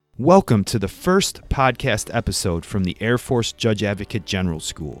Welcome to the first podcast episode from the Air Force Judge Advocate General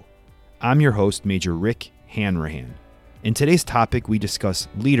School. I'm your host, Major Rick Hanrahan. In today's topic, we discuss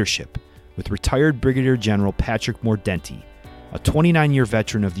leadership with retired Brigadier General Patrick Mordenti, a 29-year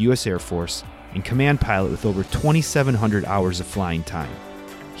veteran of the U.S. Air Force and command pilot with over 2,700 hours of flying time.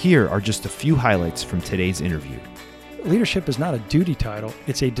 Here are just a few highlights from today's interview. Leadership is not a duty title,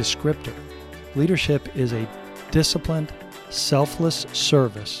 it's a descriptor. Leadership is a disciplined, selfless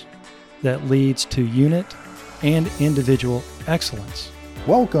service that leads to unit and individual excellence.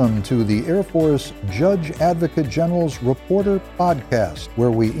 Welcome to the Air Force Judge Advocate General's Reporter Podcast,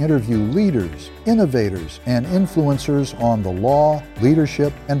 where we interview leaders, innovators, and influencers on the law,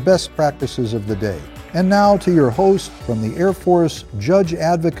 leadership, and best practices of the day. And now to your host from the Air Force Judge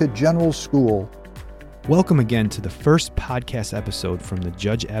Advocate General School. Welcome again to the first podcast episode from the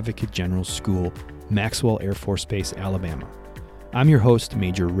Judge Advocate General School, Maxwell Air Force Base, Alabama. I'm your host,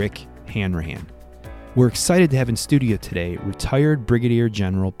 Major Rick Hanrahan. We're excited to have in studio today retired Brigadier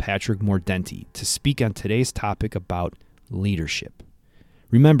General Patrick Mordenti to speak on today's topic about leadership.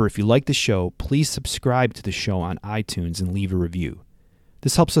 Remember, if you like the show, please subscribe to the show on iTunes and leave a review.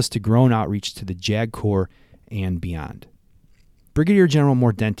 This helps us to grow an outreach to the JAG Corps and beyond. Brigadier General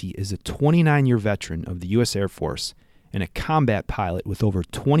Mordenti is a 29-year veteran of the U.S. Air Force and a combat pilot with over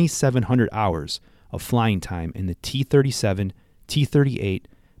 2,700 hours of flying time in the T-37, T-38,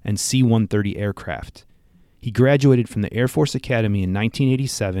 and C-130 aircraft. He graduated from the Air Force Academy in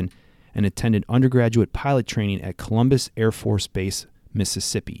 1987 and attended undergraduate pilot training at Columbus Air Force Base,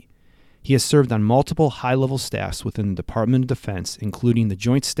 Mississippi. He has served on multiple high-level staffs within the Department of Defense, including the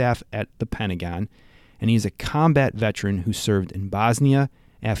Joint Staff at the Pentagon, and he is a combat veteran who served in Bosnia,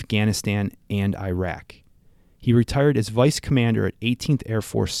 Afghanistan, and Iraq. He retired as Vice Commander at 18th Air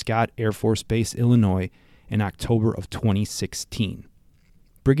Force Scott Air Force Base, Illinois, in October of 2016.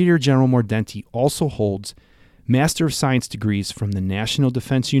 Brigadier General Mordenti also holds Master of Science degrees from the National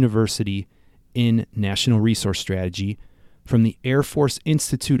Defense University in National Resource Strategy, from the Air Force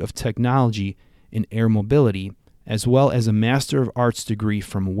Institute of Technology in Air Mobility, as well as a Master of Arts degree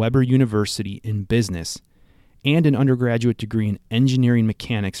from Weber University in Business, and an undergraduate degree in Engineering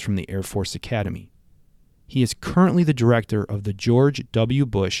Mechanics from the Air Force Academy. He is currently the director of the George W.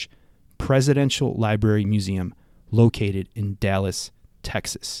 Bush Presidential Library Museum, located in Dallas,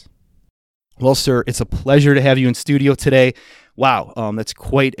 Texas. Well, sir, it's a pleasure to have you in studio today. Wow, that's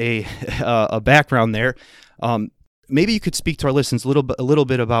quite a background there. Maybe you could speak to our listeners a little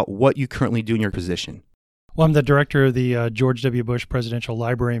bit about what you currently do in your position. Well, I'm the director of the George W. Bush Presidential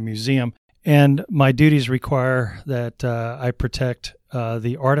Library Museum, and my duties require that I protect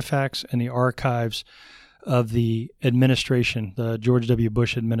the artifacts and the archives of the administration, the George W.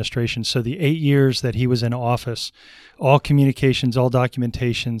 Bush administration. So the 8 years that he was in office, all communications, all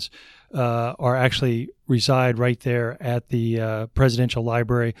documentations are actually reside right there at the Presidential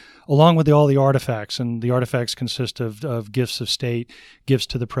Library, along with all the artifacts. And the artifacts consist of gifts of state, gifts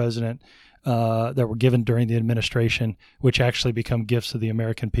to the president that were given during the administration, which actually become gifts of the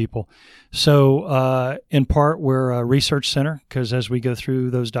American people. So in part, we're a research center, because as we go through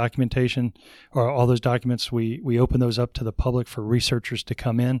those documentation, or all those documents, we open those up to the public for researchers to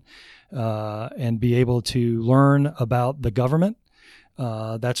come in and be able to learn about the government.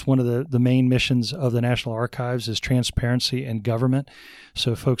 That's one of the main missions of the National Archives, is transparency in government.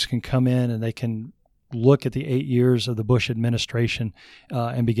 So folks can come in and they can look at the 8 years of the Bush administration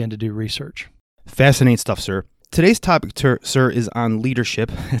and begin to do research. Fascinating stuff, sir. Today's topic, sir, is on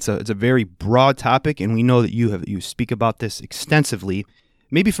leadership. It's a very broad topic, and we know that you speak about this extensively.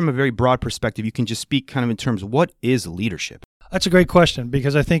 Maybe from a very broad perspective, you can just speak kind of in terms of what is leadership. That's a great question,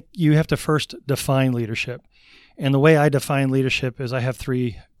 because I think you have to first define leadership. And the way I define leadership is I have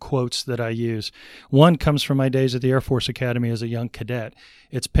 3 quotes that I use. One comes from my days at the Air Force Academy as a young cadet.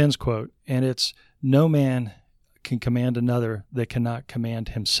 It's Penn's quote, and it's, "No man can command another that cannot command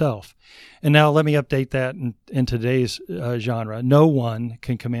himself." And now let me update that in today's genre. No one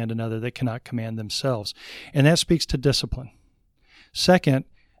can command another that cannot command themselves. And that speaks to discipline. Second,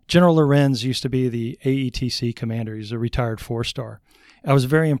 General Lorenz used to be the AETC commander. He's a retired 4-star. I was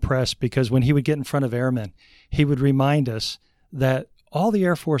very impressed, because when he would get in front of airmen, he would remind us that all the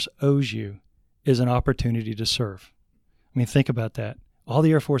Air Force owes you is an opportunity to serve. I mean, think about that. All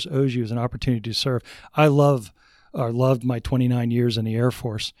the Air Force owes you is an opportunity to serve. I loved my 29 years in the Air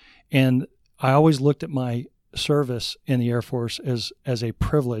Force, and I always looked at my service in the Air Force as a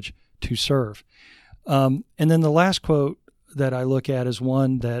privilege to serve. And then the last quote that I look at is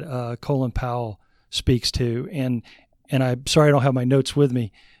one that Colin Powell speaks to, and I'm sorry I don't have my notes with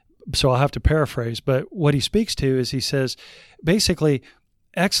me, so I'll have to paraphrase. But what he speaks to is, he says, basically,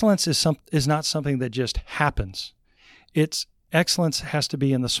 excellence is not something that just happens. Excellence has to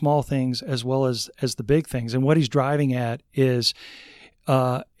be in the small things as well as the big things. And what he's driving at is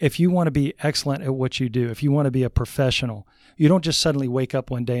if you want to be excellent at what you do, if you want to be a professional, you don't just suddenly wake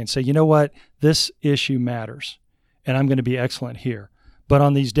up one day and say, you know what, this issue matters and I'm going to be excellent here. But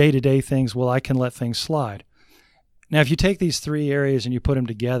on these day-to-day things, well, I can let things slide. Now, if you take these three areas and you put them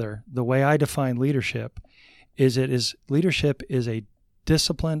together, the way I define leadership is leadership is a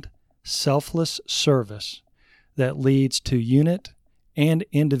disciplined, selfless service that leads to unit and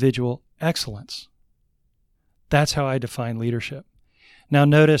individual excellence. That's how I define leadership. Now,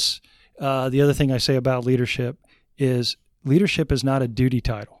 notice the other thing I say about leadership is not a duty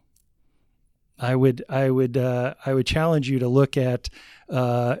title. I would challenge you to look at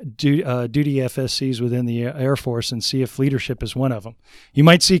duty FSCs within the Air Force and see if leadership is one of them. You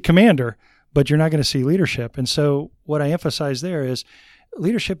might see commander, but you're not going to see leadership. And so what I emphasize there is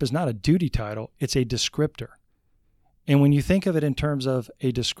leadership is not a duty title, it's a descriptor. And when you think of it in terms of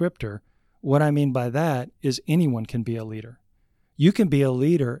a descriptor, what I mean by that is anyone can be a leader. You can be a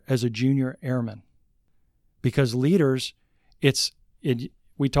leader as a junior airman because leaders,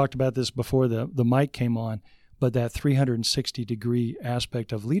 we talked about this before the mic came on, but that 360-degree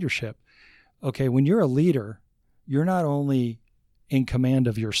aspect of leadership. Okay, when you're a leader, you're not only in command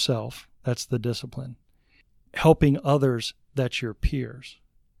of yourself, that's the discipline, helping others, that's your peers.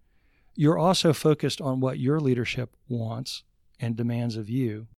 You're also focused on what your leadership wants and demands of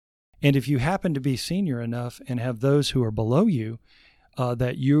you. And if you happen to be senior enough and have those who are below you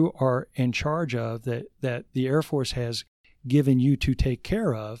that you are in charge of, that the Air Force has given you to take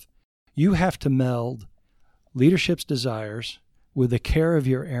care of, you have to meld leadership's desires with the care of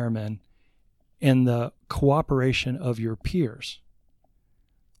your airmen and the cooperation of your peers.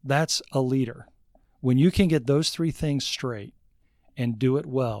 That's a leader. When you can get those three things straight and do it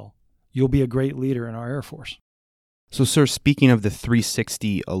well, you'll be a great leader in our Air Force. So, sir, speaking of the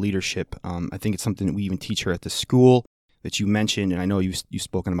 360 leadership, I think it's something that we even teach here at the school that you mentioned, and I know you've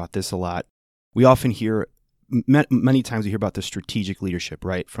spoken about this a lot. We often hear, many times we hear about the strategic leadership,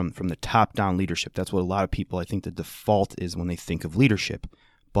 right, from the top-down leadership. That's what a lot of people, I think the default is when they think of leadership.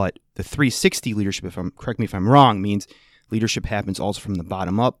 But the 360 leadership, correct me if I'm wrong, means leadership happens also from the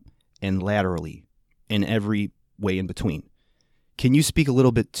bottom up and laterally in every way in between. Can you speak a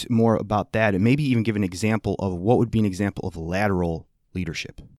little bit more about that and maybe even give an example of what would be an example of lateral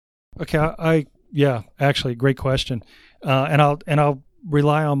leadership? Okay, actually, great question. And I'll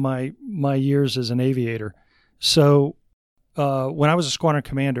rely on my years as an aviator. So when I was a squadron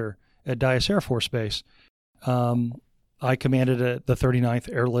commander at Dyess Air Force Base, I commanded the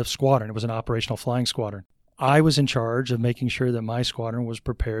 39th Airlift Squadron. It was an operational flying squadron. I was in charge of making sure that my squadron was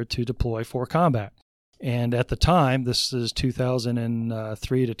prepared to deploy for combat. And at the time, this is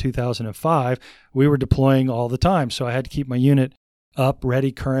 2003 to 2005, we were deploying all the time. So I had to keep my unit up,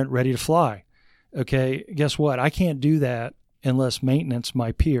 ready, current, ready to fly. Okay, guess what? I can't do that unless maintenance,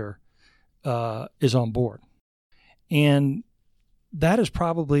 my peer, is on board. And that is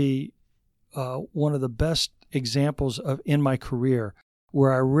probably one of the best examples in my career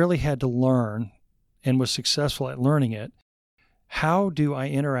where I really had to learn and was successful at learning it. How do I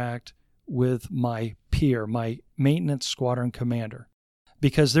interact with my peer, my maintenance squadron commander?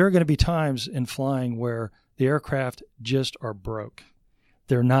 Because there are going to be times in flying where the aircraft just are broke.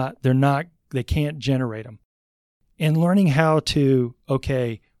 They can't generate them. And learning how to,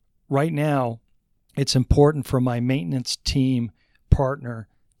 okay, right now it's important for my maintenance team partner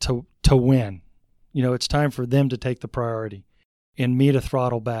to win. You know, it's time for them to take the priority and me to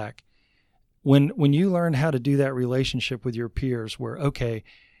throttle back. When you learn how to do that relationship with your peers where, okay,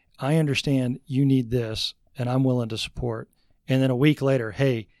 I understand you need this and I'm willing to support. And then a week later,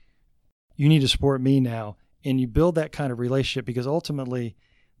 hey, you need to support me now. And you build that kind of relationship because ultimately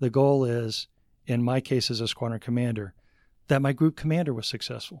the goal is, in my case as a squadron commander, that my group commander was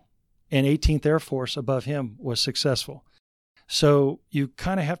successful and 18th Air Force above him was successful. So you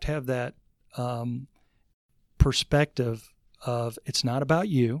kind of have to have that perspective of it's not about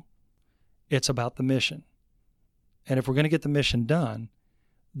you, it's about the mission. And if we're going to get the mission done,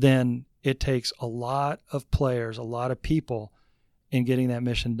 then it takes a lot of players, a lot of people in getting that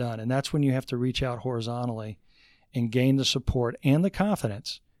mission done. And that's when you have to reach out horizontally and gain the support and the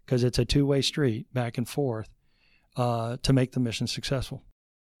confidence, because it's a two-way street back and forth, to make the mission successful.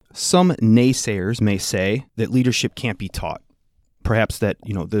 Some naysayers may say that leadership can't be taught. Perhaps that,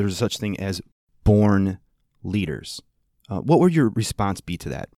 there's such thing as born leaders. What would your response be to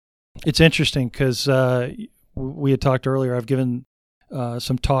that? It's interesting because we had talked earlier. I've given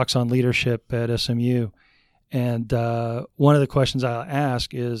some talks on leadership at SMU, And one of the questions I'll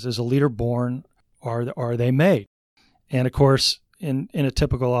ask is a leader born, or are they made? And of course, in a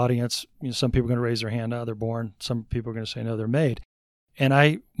typical audience, some people are going to raise their hand, no, they're born. Some people are going to say, no, they're made.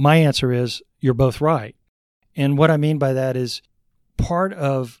 And my answer is, you're both right. And what I mean by that is part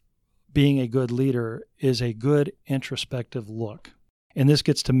of being a good leader is a good introspective look. And this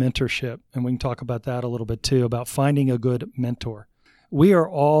gets to mentorship, and we can talk about that a little bit too, about finding a good mentor. We are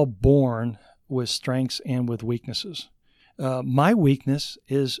all born with strengths and with weaknesses. My weakness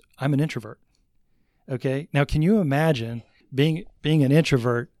is I'm an introvert. Okay. Now, can you imagine being an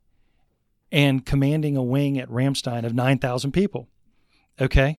introvert and commanding a wing at Ramstein of 9,000 people?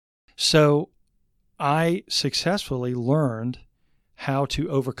 Okay. So I successfully learned how to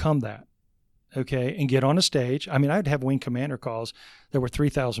overcome that. Okay. And get on a stage. I mean, I'd have wing commander calls. There were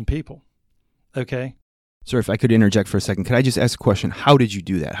 3,000 people. Okay. Sir, if I could interject for a second, could I just ask a question? How did you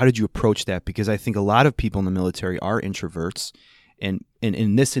do that? How did you approach that? Because I think a lot of people in the military are introverts. And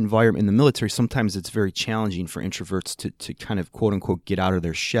in this environment, in the military, sometimes it's very challenging for introverts to kind of, quote unquote, get out of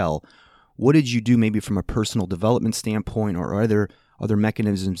their shell. What did you do maybe from a personal development standpoint, or are there other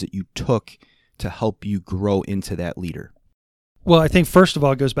mechanisms that you took to help you grow into that leader? Well, I think first of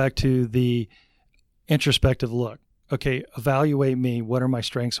all, it goes back to the introspective look. Okay, evaluate me. What are my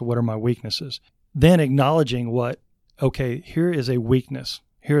strengths and what are my weaknesses? Then acknowledging here is a weakness.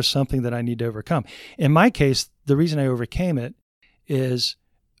 Here's something that I need to overcome. In my case, the reason I overcame it is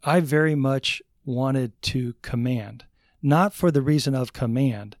I very much wanted to command, not for the reason of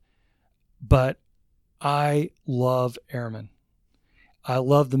command, but I love airmen. I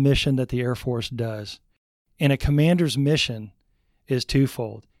love the mission that the Air Force does. And a commander's mission is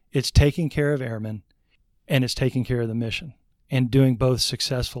twofold. It's taking care of airmen and it's taking care of the mission, and doing both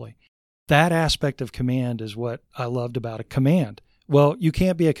successfully. That aspect of command is what I loved about a command. Well, you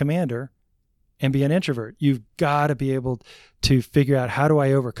can't be a commander and be an introvert. You've got to be able to figure out, how do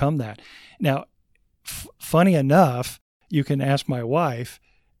I overcome that? Now, funny enough, you can ask my wife,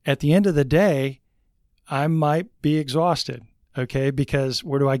 at the end of the day, I might be exhausted, okay? Because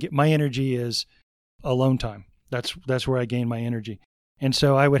where do I get my energy is alone time. That's where I gain my energy. And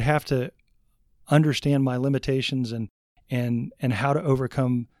so I would have to understand my limitations and how to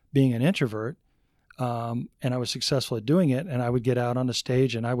overcome being an introvert. And I was successful at doing it. And I would get out on the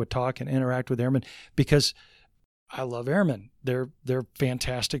stage and I would talk and interact with airmen because I love airmen. They're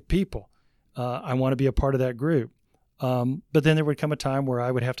fantastic people. I want to be a part of that group. But then there would come a time where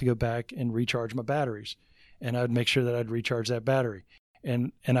I would have to go back and recharge my batteries, and I would make sure that I'd recharge that battery,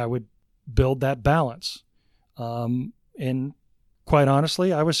 and I would build that balance. And quite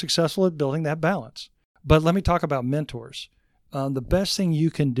honestly, I was successful at building that balance. But let me talk about mentors. The best thing you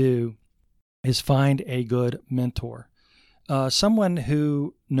can do is find a good mentor, someone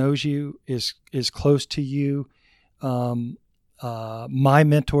who knows you, is close to you. My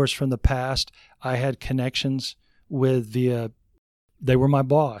mentors from the past, I had connections with they were my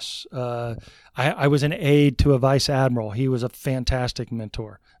boss. I was an aide to a vice admiral. He was a fantastic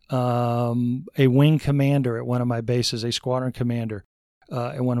mentor. A wing commander at one of my bases, a squadron commander,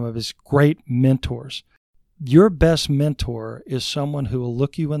 and one of his great mentors. Your best mentor is someone who will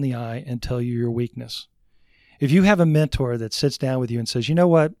look you in the eye and tell you your weakness. If you have a mentor that sits down with you and says, you know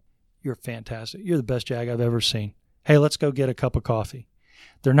what, you're fantastic. You're the best JAG I've ever seen. Hey, let's go get a cup of coffee.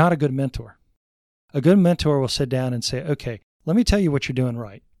 They're not a good mentor. A good mentor will sit down and say, okay, let me tell you what you're doing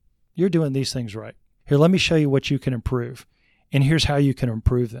right. You're doing these things right. Here, let me show you what you can improve. And here's how you can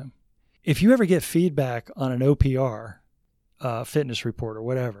improve them. If you ever get feedback on an OPR, fitness report or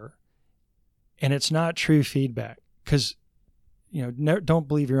whatever, and it's not true feedback, because, don't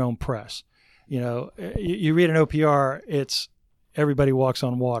believe your own press. You read an OPR, it's everybody walks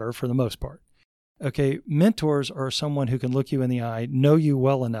on water for the most part. Okay, mentors are someone who can look you in the eye, know you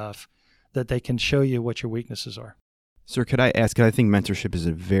well enough that they can show you what your weaknesses are. Sir, could I ask, I think mentorship is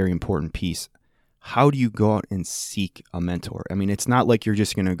a very important piece. How do you go out and seek a mentor? I mean, it's not like you're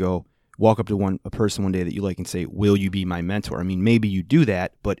just going to go walk up to a person one day that you like and say, will you be my mentor? I mean, maybe you do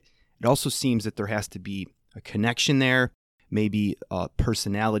that, but it also seems that there has to be a connection there, maybe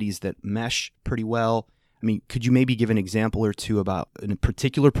personalities that mesh pretty well. I mean, could you maybe give an example or two about a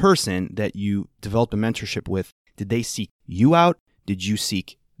particular person that you developed a mentorship with? Did they seek you out? Did you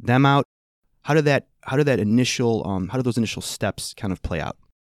seek them out? How did those initial steps kind of play out?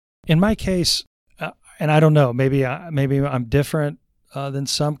 In my case, and I don't know, maybe I'm different than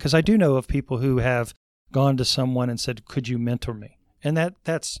some, because I do know of people who have gone to someone and said, could you mentor me? And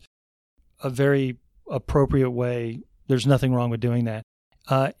that's a very appropriate way. There's nothing wrong with doing that.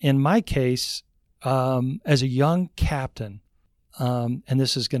 In my case, as a young captain, and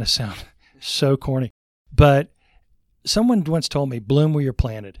this is going to sound so corny, But someone once told me, bloom where you're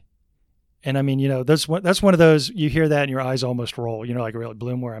planted. And I mean, that's one of those, you hear that and your eyes almost roll, like really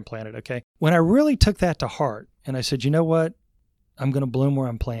bloom where I'm planted. Okay. When I really took that to heart and I said, you know what, I'm going to bloom where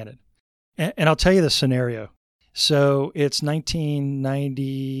I'm planted. And I'll tell you the scenario. So it's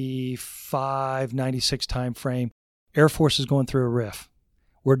 1995, 96 time frame. Air Force is going through a RIF.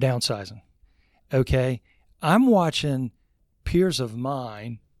 We're downsizing. Okay. I'm watching peers of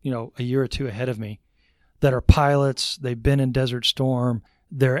mine, a year or two ahead of me that are pilots. They've been in Desert Storm.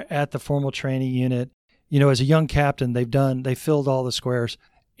 They're at the formal training unit. As a young captain, they filled all the squares,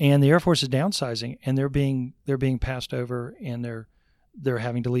 and the Air Force is downsizing, and they're being passed over, and they're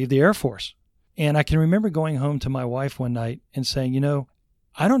having to leave the Air Force. And I can remember going home to my wife one night and saying,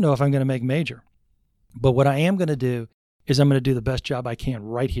 I don't know if I'm going to make major, but what I am going to do is I'm going to do the best job I can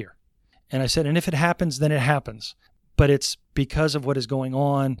right here. And I said, and if it happens, then it happens. But it's because of what is going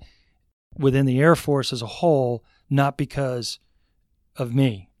on within the Air Force as a whole, not because of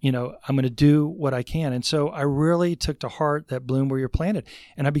me. I'm going to do what I can. And so I really took to heart that bloom where you're planted.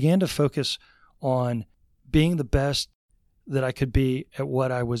 And I began to focus on being the best that I could be at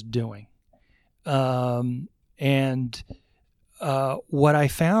what I was doing. What I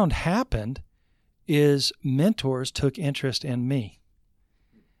found happened is mentors took interest in me.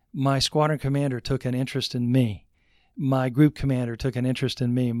 My squadron commander took an interest in me. My group commander took an interest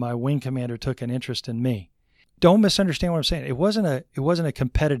in me. My wing commander took an interest in me. Don't misunderstand what I'm saying. It wasn't a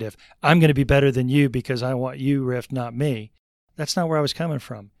competitive, I'm going to be better than you because I want you, Riff, not me. That's not where I was coming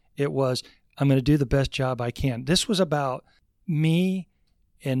from. It was, I'm going to do the best job I can. This was about me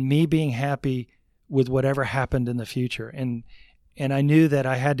and me being happy with whatever happened in the future. And I knew that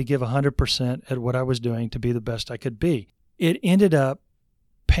I had to give 100% at what I was doing to be the best I could be. It ended up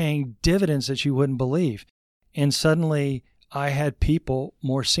paying dividends that you wouldn't believe. And suddenly I had people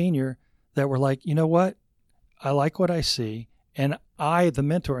more senior that were like, you know what? I like what I see, and I, the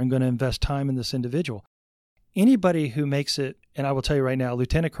mentor, am going to invest time in this individual. Anybody who makes it, and I will tell you right now,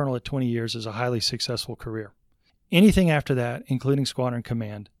 Lieutenant Colonel at 20 years is a highly successful career. Anything after that, including Squadron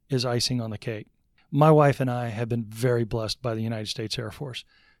Command, is icing on the cake. My wife and I have been very blessed by the United States Air Force.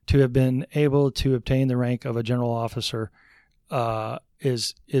 To have been able to obtain the rank of a general officer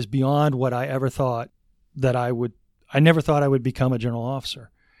is beyond what I ever thought that I would. I never thought I would become a general officer.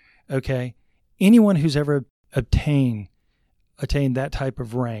 Okay, anyone who's ever obtain that type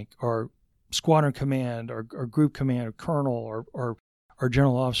of rank, or squadron command, or group command, or colonel, or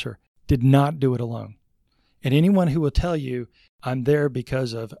general officer, did not do it alone. And anyone who will tell you I'm there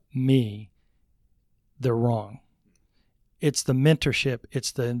because of me, they're wrong. It's the mentorship,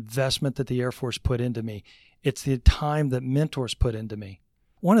 it's the investment that the Air Force put into me, it's the time that mentors put into me.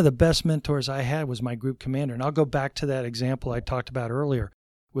 One of the best mentors I had was my group commander, and I'll go back to that example I talked about earlier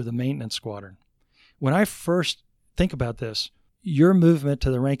with the maintenance squadron. When I first think about this, your movement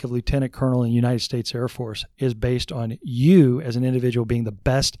to the rank of lieutenant colonel in the United States Air Force is based on you as an individual being the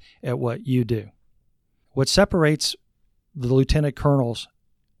best at what you do. What separates the lieutenant colonels,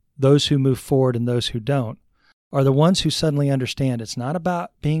 those who move forward and those who don't, are the ones who suddenly understand it's not about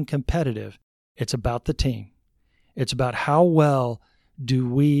being competitive, it's about the team. It's about how well do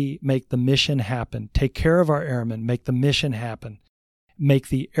we make the mission happen, take care of our airmen, make the mission happen, make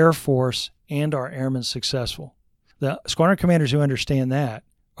the Air Force and our airmen successful. The squadron commanders who understand that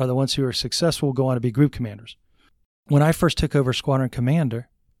are the ones who are successful, go on to be group commanders. When I first took over squadron commander,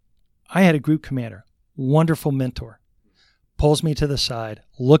 I had a group commander, wonderful mentor, pulls me to the side,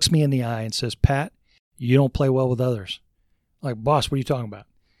 looks me in the eye and says, Pat, you don't play well with others. I'm like, boss, what are you talking about?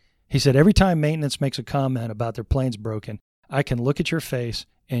 He said, every time maintenance makes a comment about their plane's broken, I can look at your face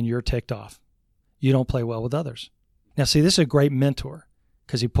and you're ticked off. You don't play well with others. Now, see, this is a great mentor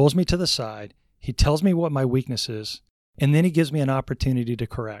because he pulls me to the side, he tells me what my weakness is, and then he gives me an opportunity to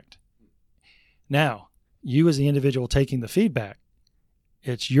correct. Now, you as the individual taking the feedback,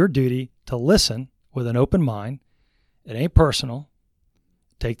 it's your duty to listen with an open mind. It ain't personal.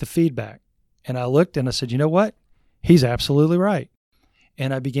 Take the feedback. And I looked and I said, you know what? He's absolutely right.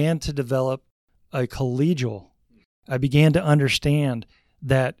 And I began to develop a collegial. I began to understand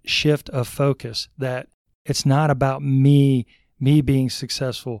that shift of focus, that it's not about me being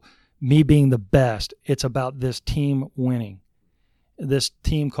successful, me being the best. It's about this team winning. This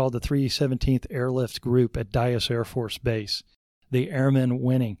team called the 317th Airlift Group at Dyess Air Force Base, the airmen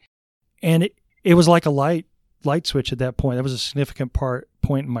winning. And it was like a light switch at that point. That was a significant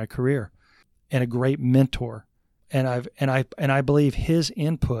point in my career, and a great mentor. And I believe his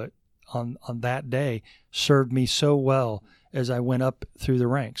input on that day served me so well as I went up through the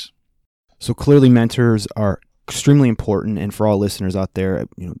ranks. So clearly mentors are extremely important. And for all listeners out there,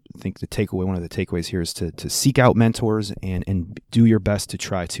 I think one of the takeaways here is to seek out mentors and do your best to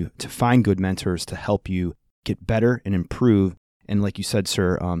try to find good mentors to help you get better and improve. And like you said,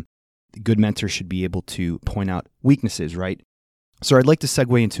 sir, good mentors should be able to point out weaknesses, right? So I'd like to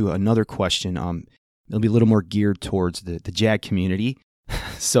segue into another question. It'll be a little more geared towards the JAG community.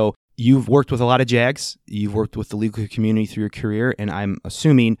 So you've worked with a lot of JAGs. You've worked with the legal community through your career, and I'm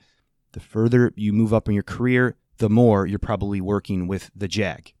assuming the further you move up in your career, the more you're probably working with the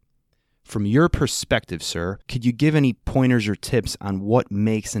JAG. From your perspective, sir, could you give any pointers or tips on what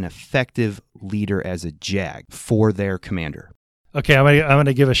makes an effective leader as a JAG for their commander? Okay, I'm going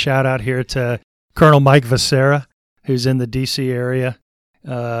to give a shout out here to Colonel Mike Vasera, who's in the D.C. area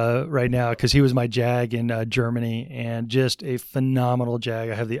right now, because he was my JAG in Germany, and just a phenomenal JAG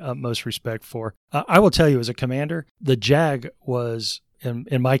I have the utmost respect for. I will tell you, as a commander, the JAG was,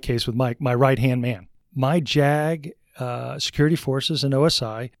 in my case with Mike, my right-hand man. My JAG, security forces and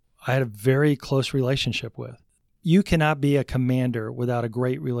OSI, I had a very close relationship with. You cannot be a commander without a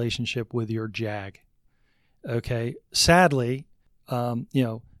great relationship with your JAG. Okay? Sadly, good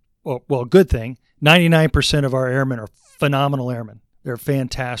thing, 99% of our airmen are phenomenal airmen. They're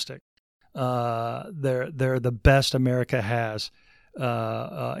fantastic. They're the best America has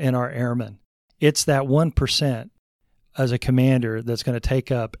in our airmen. It's that 1% as a commander that's going to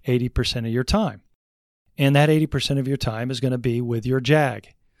take up 80% of your time. And that 80% of your time is going to be with your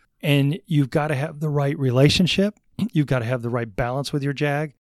JAG. And you've got to have the right relationship. You've got to have the right balance with your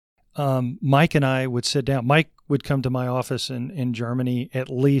JAG. Mike and I would sit down. Mike would come to my office in Germany at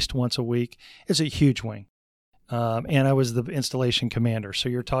least once a week. It's a huge wing. And I was the installation commander. So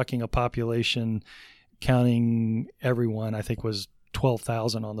you're talking a population, counting everyone, I think was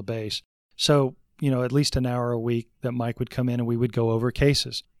 12,000 on the base. So, at least an hour a week that Mike would come in and we would go over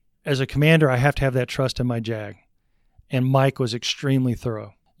cases. As a commander, I have to have that trust in my JAG. And Mike was extremely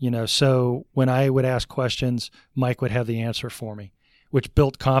thorough. So when I would ask questions, Mike would have the answer for me, which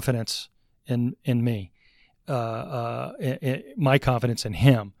built confidence in me, my confidence in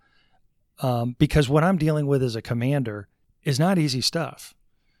him. Because what I'm dealing with as a commander is not easy stuff.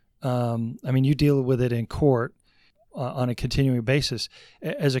 You deal with it in court on a continuing basis.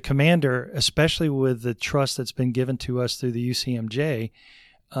 As a commander, especially with the trust that's been given to us through the UCMJ,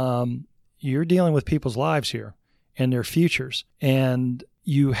 you're dealing with people's lives here and their futures. And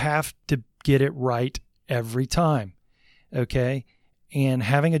you have to get it right every time, okay? And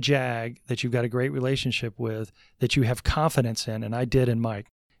having a JAG that you've got a great relationship with, that you have confidence in, and I did in Mike,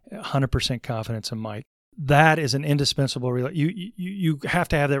 100% confidence in Mike. That is an indispensable. You have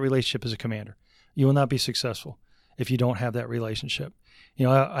to have that relationship as a commander. You will not be successful if you don't have that relationship.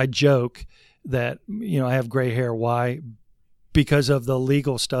 I joke that I have gray hair. Why? Because of the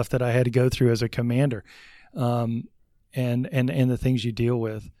legal stuff that I had to go through as a commander, and the things you deal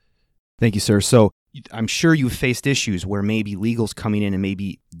with. Thank you, sir. So I'm sure you faced issues where maybe legal's coming in and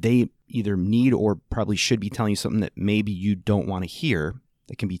maybe they either need or probably should be telling you something that maybe you don't want to hear.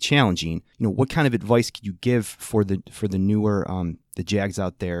 That can be challenging. What kind of advice could you give for the newer the JAGs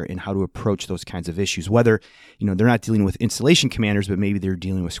out there and how to approach those kinds of issues? Whether they're not dealing with installation commanders, but maybe they're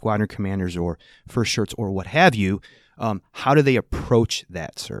dealing with squadron commanders or first shirts or what have you. How do they approach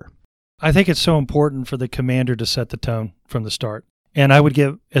that, sir? I think it's so important for the commander to set the tone from the start. And I would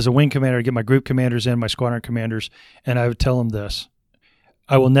as a wing commander, I'd get my group commanders in, my squadron commanders, and I would tell them this: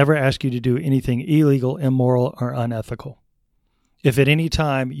 I will never ask you to do anything illegal, immoral, or unethical. If at any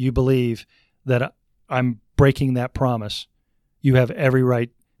time you believe that I'm breaking that promise, you have every right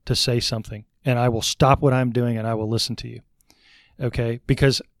to say something, and I will stop what I'm doing and I will listen to you. Okay?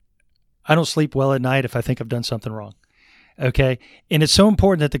 Because I don't sleep well at night if I think I've done something wrong. Okay? And it's so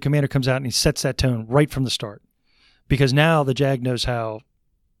important that the commander comes out and he sets that tone right from the start, because now the JAG knows how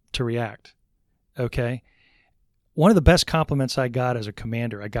to react. Okay? One of the best compliments I got as a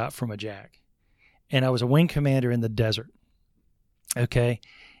commander, I got from a JAG. And I was a wing commander in the desert. Okay.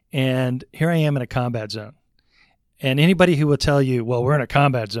 And here I am in a combat zone. And anybody who will tell you, well, we're in a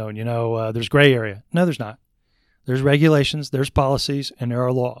combat zone, there's gray area. No, there's not. There's regulations, there's policies, and there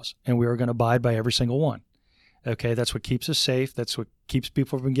are laws. And we are going to abide by every single one. Okay. That's what keeps us safe. That's what keeps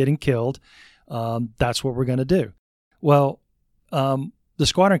people from getting killed. That's what we're going to do. Well, the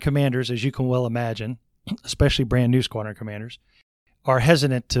squadron commanders, as you can well imagine, especially brand new squadron commanders, are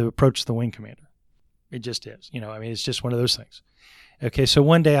hesitant to approach the wing commander. It just is. It's just one of those things. Okay, so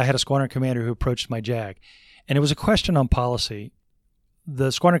one day I had a squadron commander who approached my JAG, and it was a question on policy.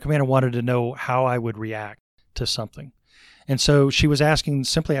 The squadron commander wanted to know how I would react to something. And so she was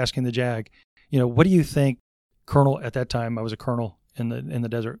simply asking the JAG, what do you think, Colonel, at that time I was a colonel in the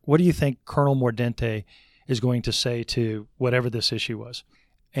desert, what do you think Colonel Mordente is going to say to whatever this issue was.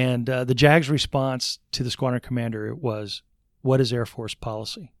 And the JAG's response to the squadron commander was, what is Air Force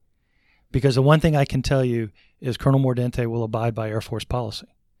policy? Because the one thing I can tell you is Colonel Mordente will abide by Air Force policy.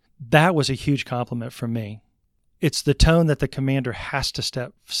 That was a huge compliment from me. It's the tone that the commander has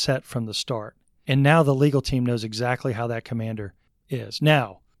to set from the start. And now the legal team knows exactly how that commander is.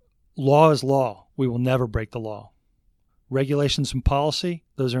 Now, law is law. We will never break the law. Regulations and policy,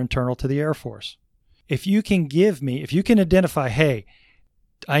 those are internal to the Air Force. If you can identify, hey,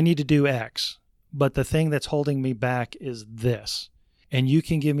 I need to do X, but the thing that's holding me back is this, and you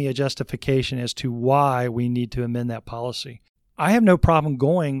can give me a justification as to why we need to amend that policy, I have no problem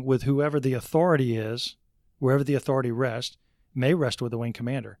going with whoever the authority is, wherever the authority rests. It may rest with the wing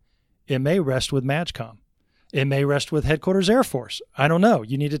commander. It may rest with MAJCOM. It may rest with Headquarters Air Force. I don't know.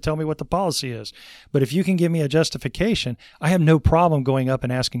 You need to tell me what the policy is. But if you can give me a justification, I have no problem going up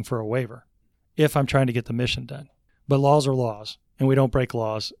and asking for a waiver if I'm trying to get the mission done. But laws are laws, and we don't break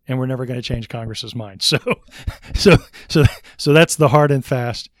laws, and we're never going to change Congress's mind. So that's the hard and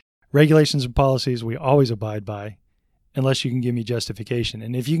fast. Regulations and policies we always abide by, unless you can give me justification.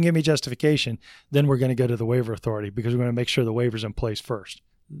 And if you can give me justification, then we're going to go to the waiver authority, because we're going to make sure the waiver's in place first.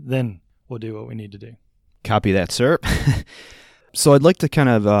 Then we'll do what we need to do. Copy that, sir. So I'd like to kind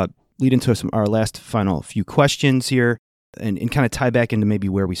of lead into our last final few questions here and kind of tie back into maybe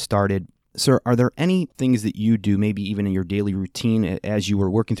where we started. Sir, are there any things that you do, maybe even in your daily routine as you were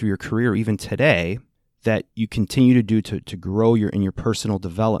working through your career, or even today, that you continue to do to grow in your personal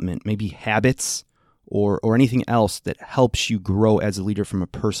development, maybe habits or anything else that helps you grow as a leader from a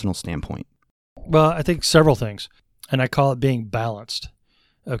personal standpoint? Well, I think several things, and I call it being balanced.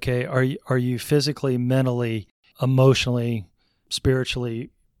 Okay, are you physically, mentally, emotionally, spiritually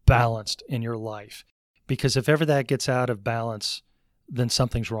balanced in your life? Because if ever that gets out of balance, then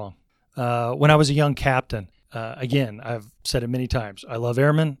something's wrong. When I was a young captain, again, I've said it many times, I love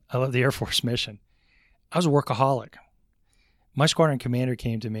airmen, I love the Air Force mission. I was a workaholic. My squadron commander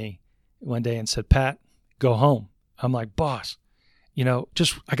came to me one day and said, Pat, go home. I'm like, boss,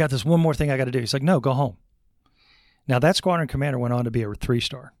 I got this one more thing I got to do. He's like, no, go home. Now, that squadron commander went on to be a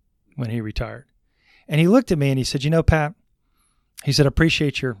 3-star when he retired. And he looked at me and he said, Pat, he said, I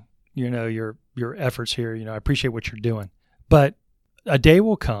appreciate your efforts here. I appreciate what you're doing. But a day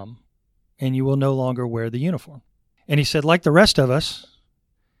will come and you will no longer wear the uniform. And he said, like the rest of us,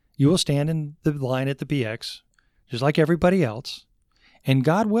 you will stand in the line at the BX, just like everybody else. And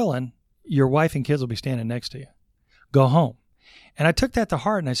God willing, your wife and kids will be standing next to you. Go home. And I took that to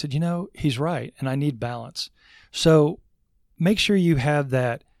heart and I said, he's right. And I need balance. So make sure you have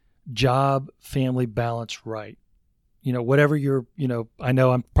that job, family balance right. Whatever I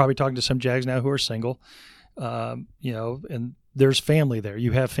know I'm probably talking to some JAGs now who are single, and there's family there.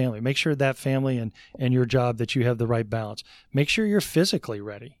 You have family. Make sure that family and your job, that you have the right balance. Make sure you're physically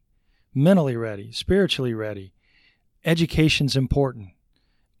ready, mentally ready, spiritually ready. Education's important.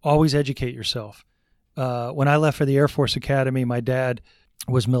 Always educate yourself. When I left for the Air Force Academy, my dad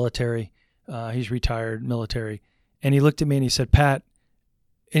was military. He's retired military. And he looked at me and he said, Pat,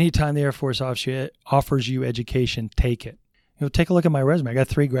 anytime the Air Force offers you education, take it. Take a look at my resume. I got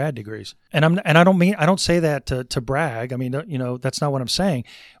 3 grad degrees. And I don't say that to brag. I mean, that's not what I'm saying.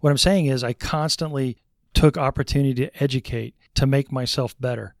 What I'm saying is I constantly took opportunity to educate, to make myself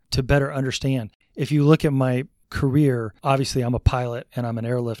better, to better understand. If you look at my career, obviously I'm a pilot and I'm an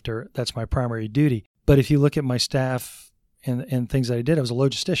airlifter. That's my primary duty. But if you look at my staff and things that I did, I was a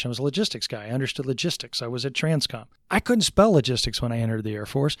logistician. I was a logistics guy. I understood logistics. I was at Transcom. I couldn't spell logistics when I entered the Air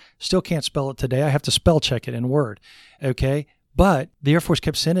Force. Still can't spell it today. I have to spell check it in Word. Okay. But the Air Force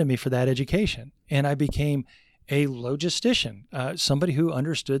kept sending me for that education. And I became a logistician, somebody who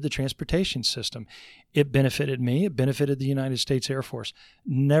understood the transportation system. It benefited me. It benefited the United States Air Force.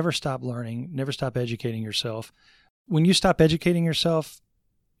 Never stop learning. Never stop educating yourself. When you stop educating yourself,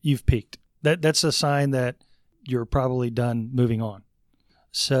 you've peaked. That's a sign that you're probably done moving on.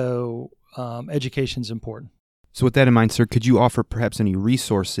 So education is important. So with that in mind, sir, could you offer perhaps any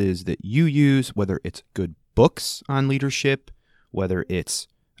resources that you use, whether it's good books on leadership, whether it's,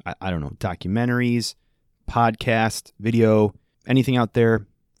 I don't know, documentaries, podcast, video, anything out there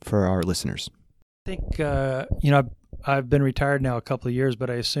for our listeners? I think, I've been retired now a couple of years, but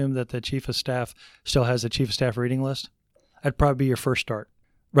I assume that the Chief of Staff still has the Chief of Staff reading list. That'd probably be your first start.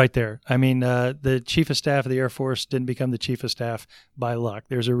 Right there. I mean, the Chief of Staff of the Air Force didn't become the Chief of Staff by luck.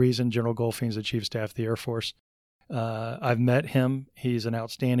 There's a reason General Goldfein's the Chief of Staff of the Air Force. I've met him. He's an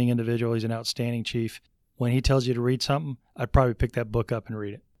outstanding individual. He's an outstanding chief. When he tells you to read something, I'd probably pick that book up and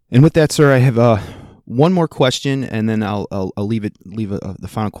read it. And with that, sir, I have One more question, and then I'll leave the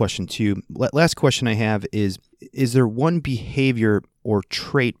final question to you. Last question I have is there one behavior or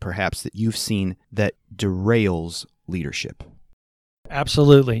trait perhaps that you've seen that derails leadership?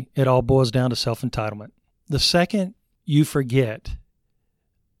 Absolutely. It all boils down to self-entitlement. The second you forget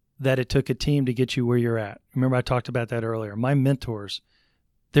that it took a team to get you where you're at. Remember, I talked about that earlier. My mentors,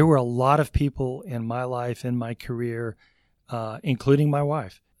 there were a lot of people in my life, in my career, including my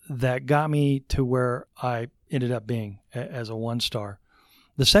wife, that got me to where I ended up being as a 1-star.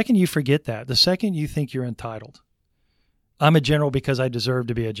 The second you forget that, the second you think you're entitled, I'm a general because I deserve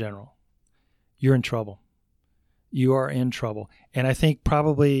to be a general, you're in trouble. You are in trouble. And I think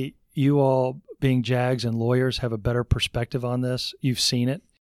probably you all, being JAGs and lawyers, have a better perspective on this. You've seen it,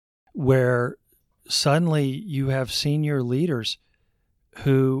 where suddenly you have senior leaders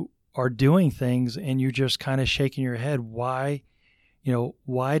who are doing things and you're just kind of shaking your head. Why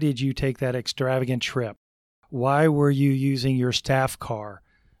did you take that extravagant trip? Why were you using your staff car,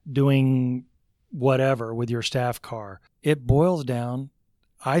 doing whatever with your staff car? It boils down,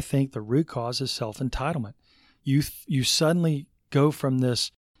 I think the root cause is self-entitlement. You suddenly go from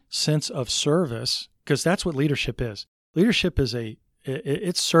this sense of service, because that's what leadership is. Leadership is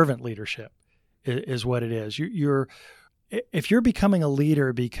it's servant leadership is what it is. If you're becoming a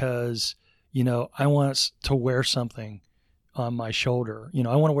leader because, I want to wear something on my shoulder,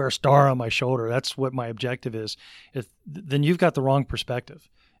 I want to wear a star on my shoulder, that's what my objective is, then you've got the wrong perspective.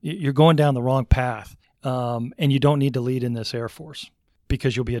 You're going down the wrong path, and you don't need to lead in this Air Force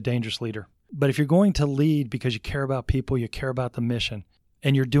because you'll be a dangerous leader. But if you're going to lead because you care about people, you care about the mission,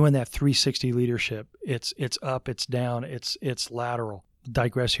 and you're doing that 360 leadership, it's up, it's down, it's lateral.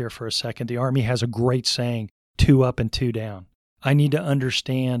 Digress here for a second. The Army has a great saying, 2 up and 2 down. I need to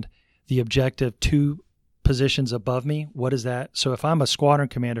understand the objective 2 positions above me. What is that? So if I'm a squadron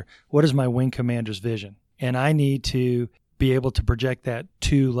commander, what is my wing commander's vision? And I need to be able to project that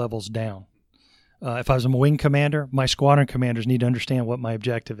 2 levels down. If I was a wing commander, my squadron commanders need to understand what my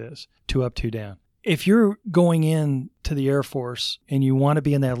objective is, 2 up, 2 down. If you're going in to the Air Force and you want to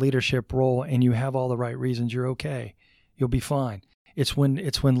be in that leadership role and you have all the right reasons, you're okay. You'll be fine. It's when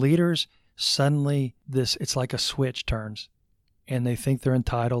leaders suddenly it's like a switch turns and they think they're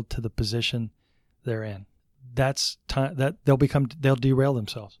entitled to the position they're in. That's time that they'll derail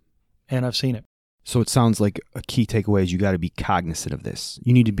themselves. And I've seen it. So it sounds like a key takeaway is you got to be cognizant of this.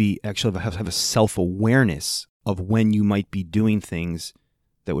 You need to be have a self-awareness of when you might be doing things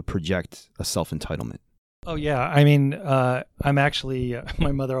that would project a self-entitlement. Oh, yeah. I mean, I'm actually,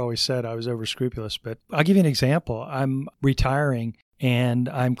 my mother always said I was over-scrupulous, but I'll give you an example. I'm retiring and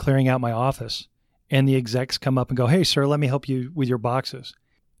I'm clearing out my office and the execs come up and go, "Hey, sir, let me help you with your boxes."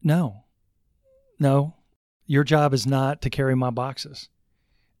 No, your job is not to carry my boxes.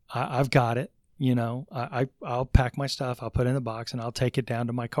 I've got it. I'll pack my stuff, I'll put it in the box, and I'll take it down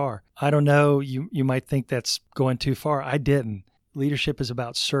to my car. I don't know, you might think that's going too far. I didn't. Leadership is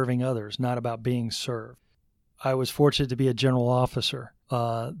about serving others, not about being served. I was fortunate to be a general officer.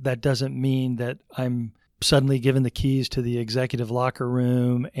 That doesn't mean that I'm suddenly given the keys to the executive locker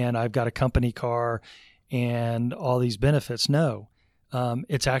room and I've got a company car and all these benefits. No,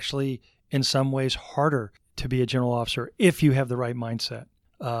 it's actually in some ways harder to be a general officer if you have the right mindset.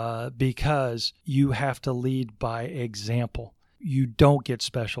 Because you have to lead by example. You don't get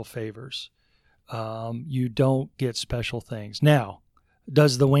special favors. You don't get special things. Now,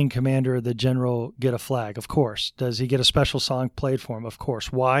 does the wing commander or the general get a flag? Of course. Does he get a special song played for him? Of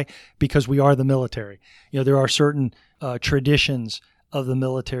course. Why? Because we are the military. There are certain traditions of the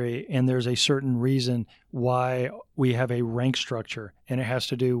military, and there's a certain reason why we have a rank structure, and it has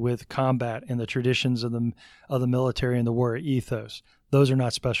to do with combat and the traditions of the military and the war ethos. Those are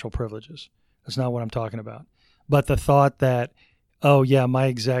not special privileges. That's not what I'm talking about. But the thought that, oh yeah, my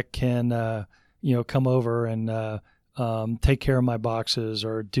exec can, come over and take care of my boxes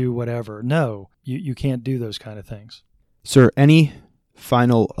or do whatever. No, you can't do those kind of things. Sir, any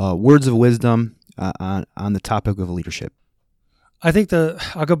final words of wisdom on the topic of leadership? I think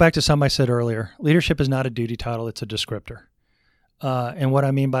I'll go back to something I said earlier. Leadership is not a duty title; it's a descriptor. And what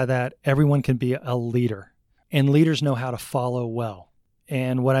I mean by that, everyone can be a leader, and leaders know how to follow well.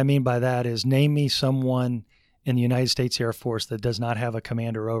 And what I mean by that is, name me someone in the United States Air Force that does not have a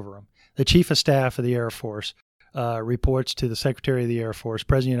commander over them. The Chief of Staff of the Air Force reports to the Secretary of the Air Force,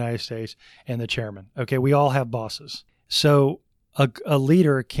 President of the United States, and the Chairman. Okay, we all have bosses. So a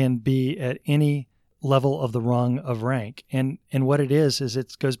leader can be at any level of the rung of rank. And what it is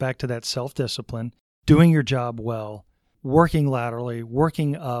it goes back to that self-discipline, doing your job well, working laterally,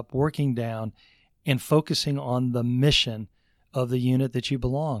 working up, working down, and focusing on the mission of the unit that you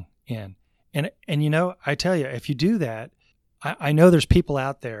belong in. And I tell you, if you do that, I know there's people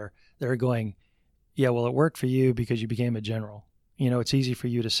out there that are going, yeah, well, it worked for you because you became a general. It's easy for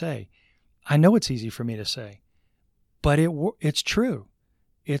you to say. I know it's easy for me to say, but it's true.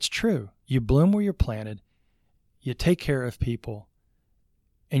 It's true. You bloom where you're planted. You take care of people,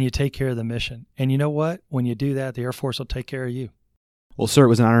 and you take care of the mission. And you know what? When you do that, the Air Force will take care of you. Well, sir, it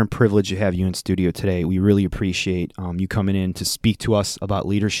was an honor and privilege to have you in studio today. We really appreciate you coming in to speak to us about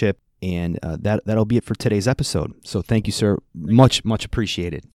leadership, and that'll be it for today's episode. So thank you, sir. Much, much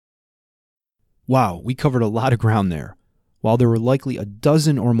appreciated. Wow, we covered a lot of ground there. While there were likely a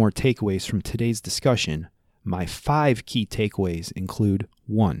dozen or more takeaways from today's discussion, my 5 key takeaways include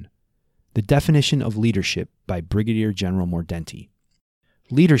 1. The definition of leadership by Brigadier General Mordenti.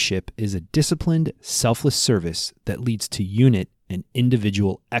 Leadership is a disciplined, selfless service that leads to unit and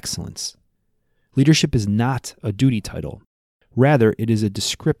individual excellence. Leadership is not a duty title. Rather, it is a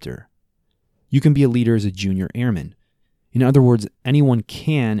descriptor. You can be a leader as a junior airman. In other words, anyone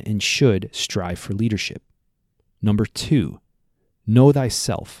can and should strive for leadership. Number 2, know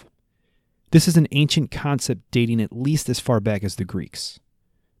thyself. This is an ancient concept dating at least as far back as the Greeks.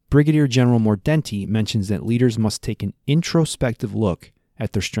 Brigadier General Mordenti mentions that leaders must take an introspective look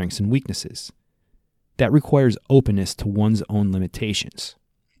at their strengths and weaknesses. That requires openness to one's own limitations.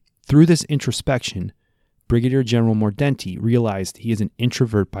 Through this introspection, Brigadier General Mordenti realized he is an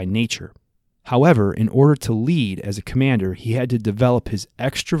introvert by nature. However, in order to lead as a commander, he had to develop his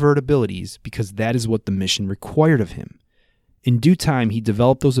extrovert abilities because that is what the mission required of him. In due time, he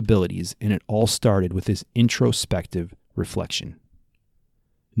developed those abilities, and it all started with his introspective reflection.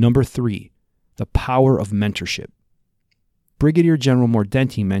 Number 3, the power of mentorship. Brigadier General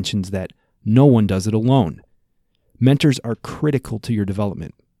Mordenti mentions that no one does it alone. Mentors are critical to your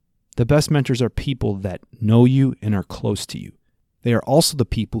development. The best mentors are people that know you and are close to you. They are also the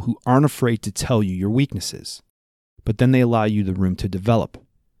people who aren't afraid to tell you your weaknesses, but then they allow you the room to develop.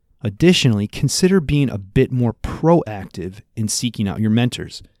 Additionally, consider being a bit more proactive in seeking out your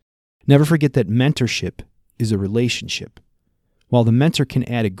mentors. Never forget that mentorship is a relationship. While the mentor can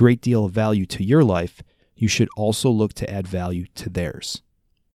add a great deal of value to your life, you should also look to add value to theirs.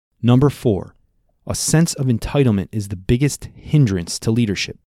 Number 4, a sense of entitlement is the biggest hindrance to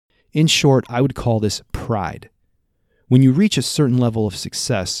leadership. In short, I would call this pride. When you reach a certain level of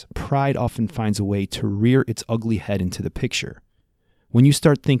success, pride often finds a way to rear its ugly head into the picture. When you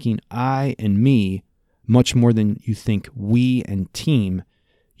start thinking I and me much more than you think we and team,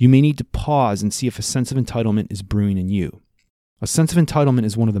 you may need to pause and see if a sense of entitlement is brewing in you. A sense of entitlement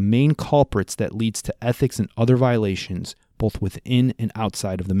is one of the main culprits that leads to ethics and other violations both within and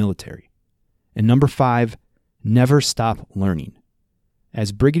outside of the military. And number 5, never stop learning.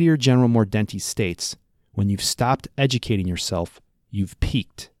 As Brigadier General Mordenti states, when you've stopped educating yourself, you've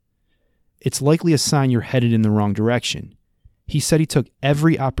peaked. It's likely a sign you're headed in the wrong direction. He said he took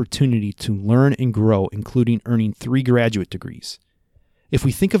every opportunity to learn and grow, including earning 3 graduate degrees. If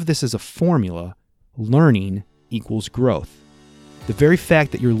we think of this as a formula, learning equals growth. The very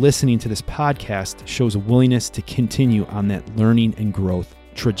fact that you're listening to this podcast shows a willingness to continue on that learning and growth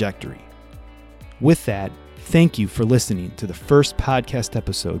trajectory. With that, thank you for listening to the first podcast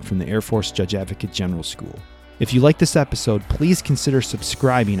episode from the Air Force Judge Advocate General School. If you like this episode, please consider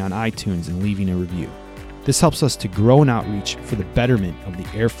subscribing on iTunes and leaving a review. This helps us to grow an outreach for the betterment of the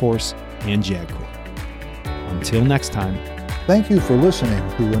Air Force and JAG Corps. Until next time. Thank you for listening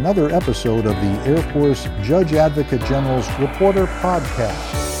to another episode of the Air Force Judge Advocate General's Reporter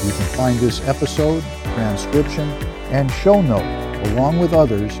Podcast. You can find this episode, transcription, and show notes, along with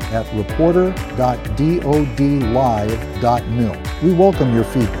others, at reporter.dodlive.mil. We welcome your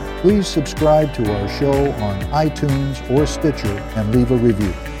feedback. Please subscribe to our show on iTunes or Stitcher and leave a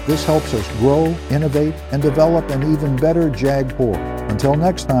review. This helps us grow, innovate, and develop an even better JAG Corps. Until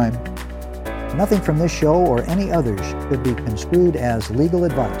next time. Nothing from this show or any others should be construed as legal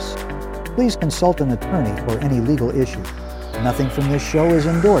advice. Please consult an attorney for any legal issue. Nothing from this show is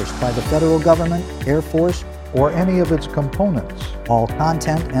endorsed by the federal government, Air Force, or any of its components. All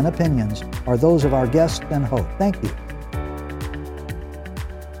content and opinions are those of our guests and host. Thank you.